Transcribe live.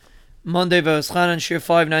Monday V'Eschanan, Shir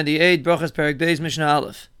 598, Brachos Perek Beis, Mishnah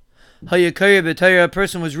Aleph. Hayakaya b'Torah, a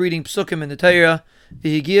person was reading psukim in the Torah,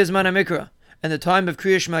 v'higiya zman hamikra, and the time of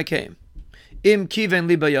Kriya Shema came. Im kiven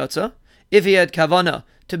liba yatza, if he had kavana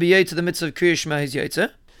to be yet to the mitzvah of Kriya Shema, he's yetze,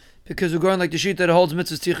 because we're going like the sheet that holds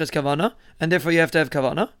mitzvahs tichas kavana, and therefore you have to have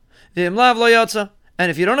kavana. V'im lav lo yatza, and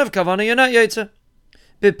if you don't have kavana, you're not yetze.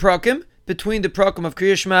 B'prakim, between the prakim of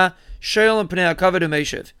Kriya Shema, shayol and pnei hakavod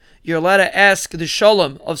u'meishiv. You're allowed to ask the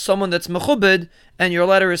shalom of someone that's mechubed, and you're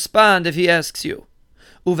allowed to respond if he asks you.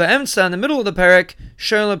 Uva emtza, in the middle of the perek,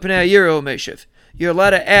 shayol and pnei hayiro u'meishiv. You're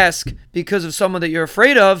allowed to ask because of someone that you're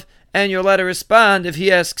afraid of, and you're allowed to respond if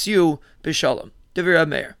he asks you b'shalom. Divir Rab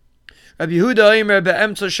Meir. Rabbi Yehuda Omer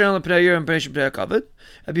be'emtza shayol and pnei hayiro u'meishiv pnei hakavod.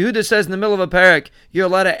 Rabbi Yehuda says in the middle of a perek, you're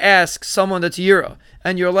allowed to ask someone that's yira,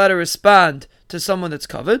 and you're allowed to respond to someone that's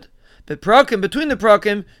covered. But prakim, between the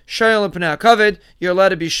prakim, shayol and pnei hakavod, you're allowed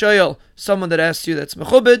to be shayol, someone that asks you that's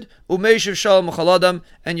mechubed, u'meishiv shalom u'chaladam,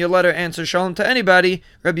 and you're allowed to answer shalom to anybody.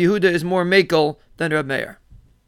 Rabbi Yehuda is more mekel than Rab Meir.